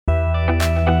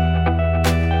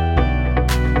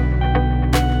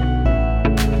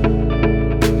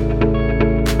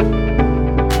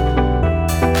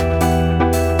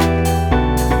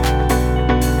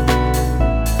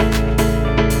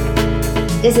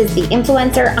This is the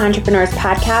Influencer Entrepreneurs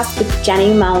Podcast with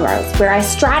Jenny Melrose, where I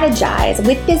strategize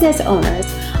with business owners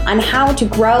on how to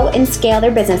grow and scale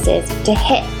their businesses to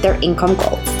hit their income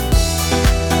goals.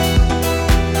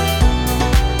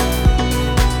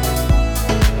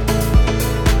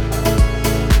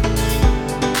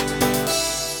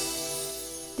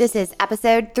 This is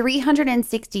episode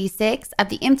 366 of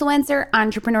the Influencer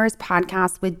Entrepreneurs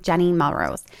Podcast with Jenny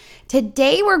Melrose.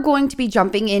 Today, we're going to be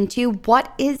jumping into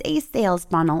what is a sales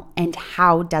funnel and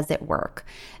how does it work.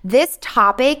 This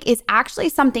topic is actually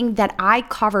something that I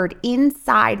covered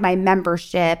inside my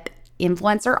membership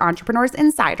Influencer Entrepreneurs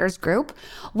Insiders group,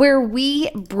 where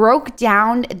we broke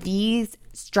down these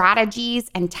strategies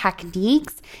and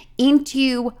techniques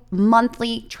into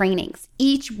monthly trainings.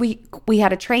 Each week, we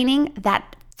had a training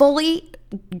that fully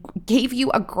gave you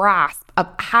a grasp of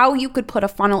how you could put a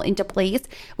funnel into place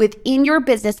within your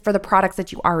business for the products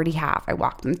that you already have. I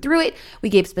walked them through it. We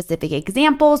gave specific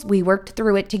examples. We worked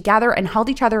through it together and held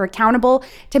each other accountable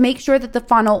to make sure that the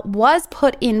funnel was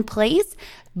put in place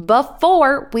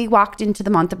before we walked into the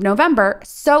month of November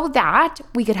so that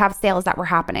we could have sales that were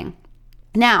happening.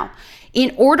 Now,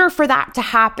 in order for that to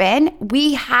happen,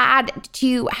 we had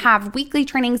to have weekly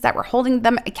trainings that were holding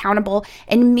them accountable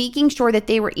and making sure that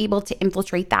they were able to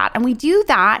infiltrate that. And we do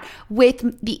that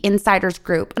with the Insiders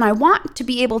group. And I want to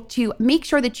be able to make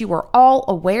sure that you are all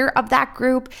aware of that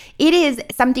group. It is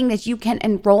something that you can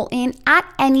enroll in at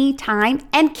any time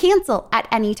and cancel at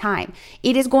any time.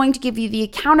 It is going to give you the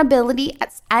accountability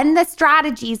and the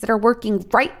strategies that are working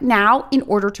right now in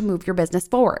order to move your business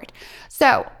forward.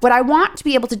 So what I want to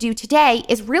be able to do today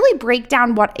is really break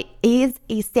down what is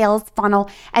a sales funnel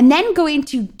and then go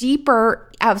into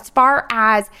deeper as far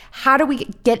as how do we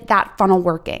get that funnel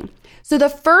working. So the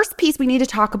first piece we need to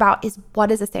talk about is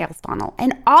what is a sales funnel?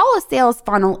 And all a sales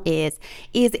funnel is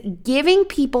giving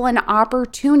people an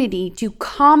opportunity to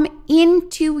come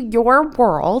into your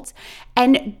world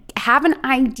and have an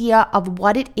idea of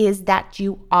what it is that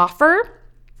you offer,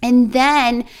 and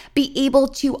then be able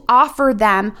to offer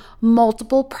them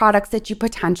multiple products that you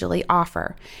potentially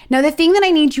offer. Now, the thing that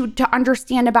I need you to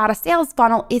understand about a sales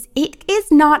funnel is it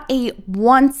is not a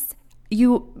once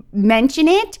you mention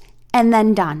it and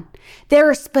then done. There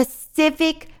are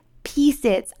specific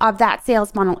pieces of that sales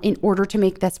funnel in order to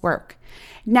make this work.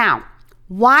 Now,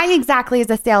 why exactly is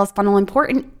a sales funnel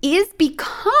important is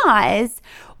because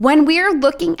when we're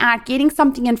looking at getting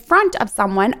something in front of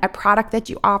someone, a product that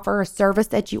you offer, a service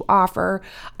that you offer,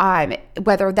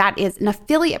 whether that is an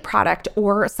affiliate product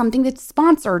or something that's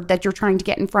sponsored that you're trying to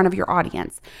get in front of your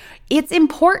audience, it's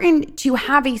important to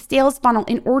have a sales funnel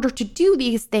in order to do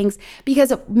these things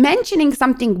because mentioning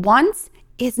something once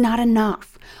is not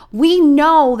enough. We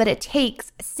know that it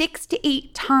takes 6 to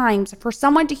 8 times for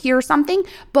someone to hear something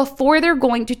before they're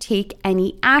going to take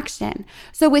any action.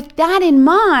 So with that in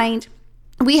mind,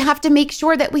 we have to make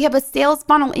sure that we have a sales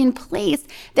funnel in place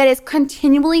that is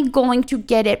continually going to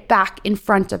get it back in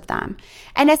front of them.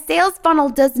 And a sales funnel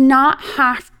does not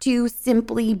have to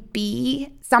simply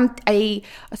be a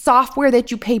software that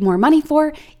you pay more money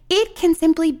for. It can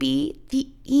simply be the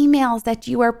emails that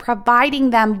you are providing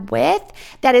them with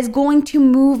that is going to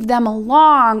move them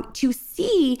along to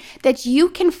see that you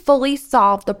can fully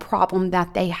solve the problem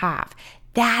that they have.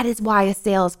 That is why a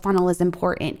sales funnel is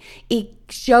important. It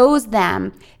shows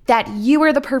them that you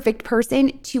are the perfect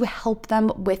person to help them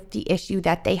with the issue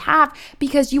that they have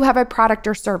because you have a product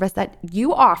or service that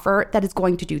you offer that is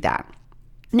going to do that.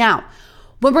 Now,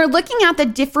 when we're looking at the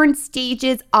different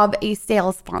stages of a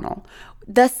sales funnel,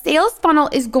 the sales funnel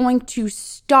is going to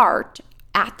start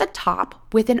at the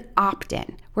top with an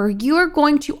opt-in, where you are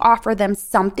going to offer them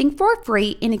something for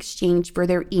free in exchange for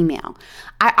their email.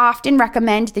 I often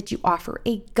recommend that you offer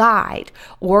a guide,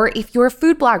 or if you're a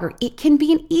food blogger, it can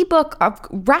be an ebook of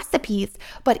recipes,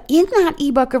 but in that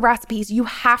ebook of recipes, you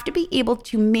have to be able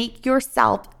to make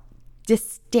yourself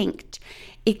distinct,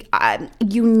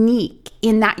 unique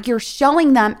in that you're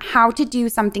showing them how to do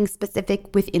something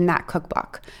specific within that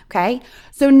cookbook, okay?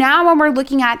 So now when we're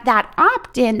looking at that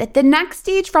opt-in, the next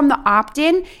stage from the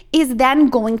opt-in is then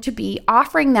going to be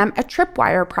offering them a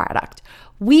Tripwire product.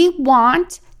 We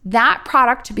want that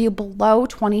product to be below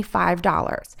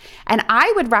 $25. And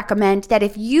I would recommend that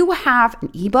if you have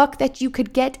an ebook that you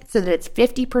could get so that it's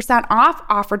 50% off,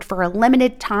 offered for a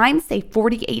limited time, say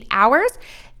 48 hours,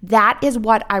 that is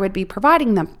what I would be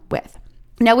providing them with.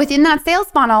 Now, within that sales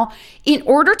funnel, in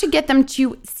order to get them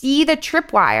to see the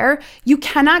Tripwire, you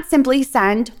cannot simply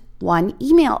send one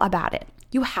email about it.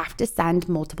 You have to send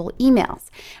multiple emails.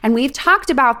 And we've talked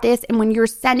about this, and when you're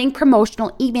sending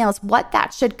promotional emails, what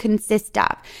that should consist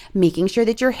of. Making sure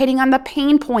that you're hitting on the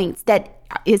pain points that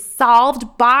is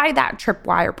solved by that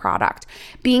Tripwire product.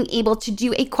 Being able to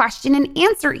do a question and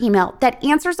answer email that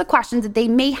answers the questions that they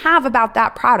may have about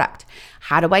that product.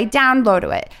 How do I download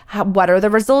it? What are the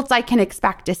results I can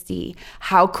expect to see?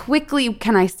 How quickly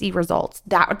can I see results?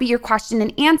 That would be your question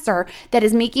and answer that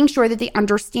is making sure that they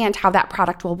understand how that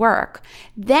product will work.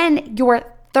 Then your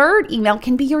third email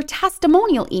can be your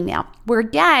testimonial email, where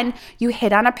again, you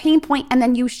hit on a pain point and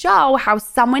then you show how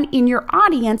someone in your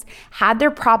audience had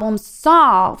their problem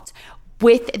solved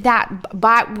with that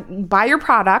by your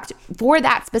product for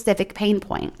that specific pain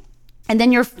point. And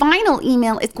then your final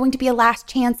email is going to be a last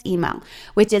chance email,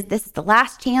 which is this is the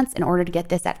last chance in order to get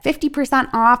this at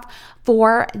 50% off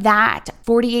for that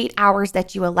 48 hours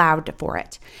that you allowed for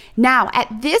it. Now,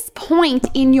 at this point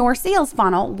in your sales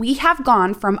funnel, we have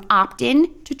gone from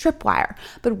opt-in to Tripwire,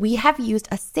 but we have used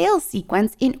a sales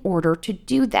sequence in order to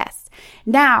do this.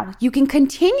 Now, you can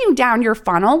continue down your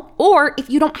funnel, or if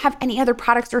you don't have any other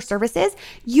products or services,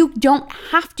 you don't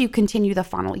have to continue the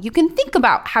funnel. You can think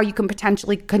about how you can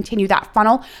potentially continue that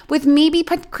funnel with maybe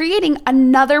creating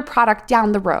another product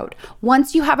down the road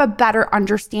once you have a better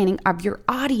understanding of your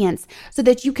audience so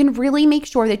that you can really make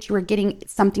sure that you are getting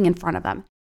something in front of them.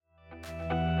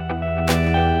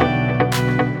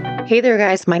 Hey there,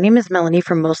 guys. My name is Melanie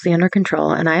from Mostly Under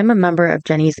Control, and I am a member of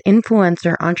Jenny's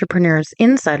Influencer Entrepreneurs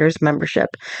Insiders membership.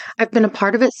 I've been a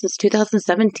part of it since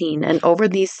 2017, and over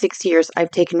these 6 years,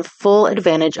 I've taken full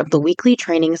advantage of the weekly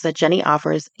trainings that Jenny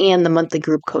offers and the monthly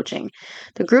group coaching.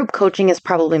 The group coaching is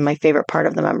probably my favorite part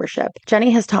of the membership.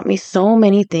 Jenny has taught me so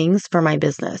many things for my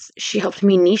business. She helped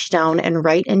me niche down and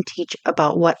write and teach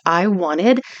about what I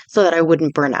wanted so that I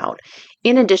wouldn't burn out.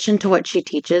 In addition to what she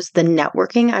teaches, the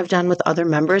networking I've done with other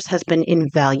members has been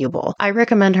invaluable. I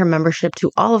recommend her membership to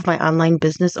all of my online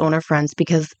business owner friends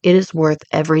because it is worth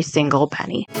every single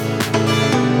penny.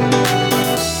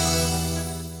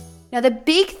 Now, the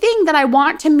big thing that I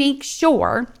want to make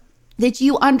sure that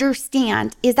you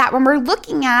understand is that when we're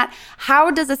looking at how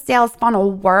does a sales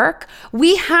funnel work,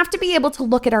 we have to be able to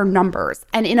look at our numbers.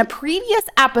 And in a previous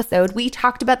episode, we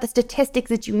talked about the statistics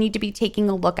that you need to be taking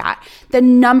a look at, the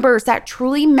numbers that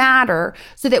truly matter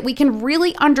so that we can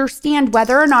really understand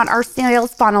whether or not our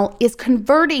sales funnel is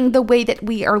converting the way that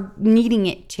we are needing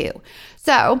it to.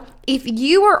 So if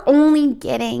you are only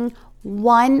getting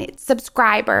one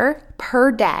subscriber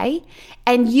per day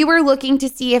and you are looking to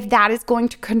see if that is going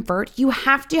to convert, you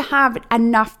have to have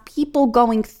enough people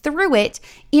going through it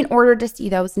in order to see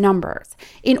those numbers,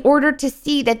 in order to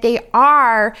see that they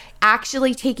are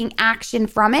actually taking action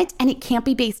from it. And it can't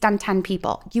be based on 10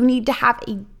 people. You need to have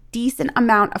a decent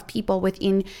amount of people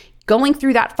within going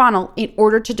through that funnel in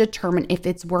order to determine if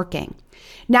it's working.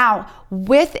 Now,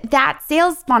 with that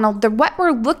sales funnel, what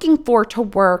we're looking for to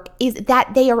work is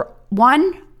that they are,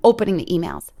 one, opening the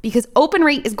emails, because open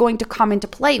rate is going to come into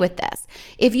play with this.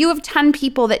 If you have 10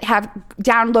 people that have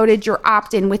downloaded your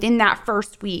opt-in within that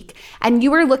first week and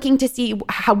you are looking to see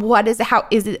how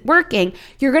is it working,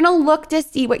 you're going to look to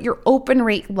see what your open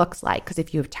rate looks like. Because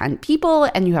if you have 10 people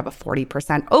and you have a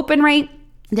 40% open rate,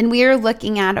 then we are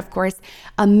looking at, of course,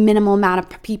 a minimal amount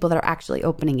of people that are actually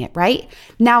opening it, right?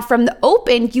 Now, from the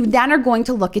open, you then are going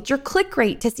to look at your click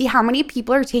rate to see how many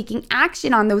people are taking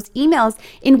action on those emails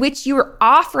in which you are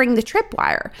offering the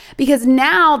Tripwire. Because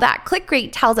now that click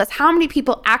rate tells us how many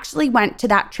people actually went to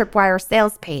that Tripwire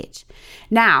sales page.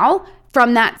 Now,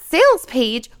 from that sales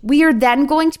page, we are then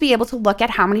going to be able to look at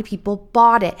how many people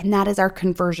bought it, and that is our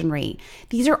conversion rate.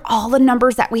 These are all the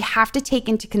numbers that we have to take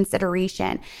into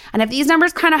consideration. And if these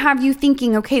numbers kind of have you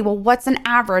thinking, okay, well, what's an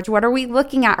average? What are we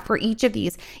looking at for each of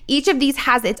these? Each of these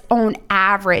has its own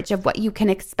average of what you can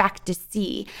expect to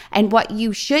see and what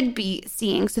you should be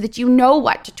seeing so that you know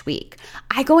what to tweak.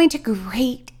 I go into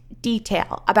great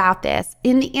detail about this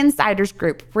in the insiders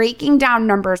group, breaking down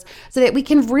numbers so that we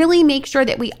can really make sure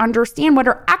that we understand what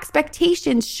our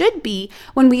expectations should be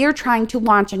when we are trying to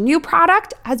launch a new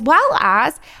product, as well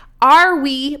as are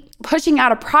we pushing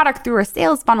out a product through a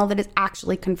sales funnel that is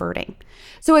actually converting.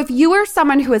 So if you are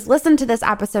someone who has listened to this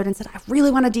episode and said, I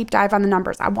really want to deep dive on the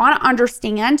numbers, I want to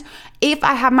understand if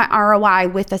I have my ROI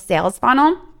with a sales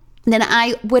funnel, then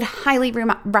I would highly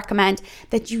recommend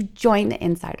that you join the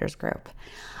insiders group.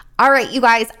 All right, you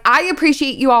guys, I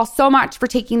appreciate you all so much for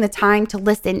taking the time to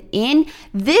listen in.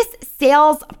 This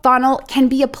sales funnel can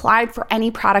be applied for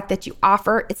any product that you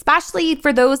offer, especially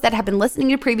for those that have been listening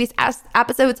to previous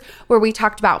episodes where we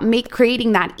talked about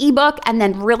creating that ebook and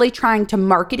then really trying to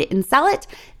market it and sell it.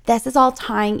 This is all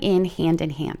tying in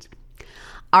hand.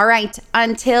 All right,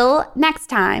 until next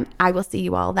time, I will see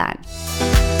you all then.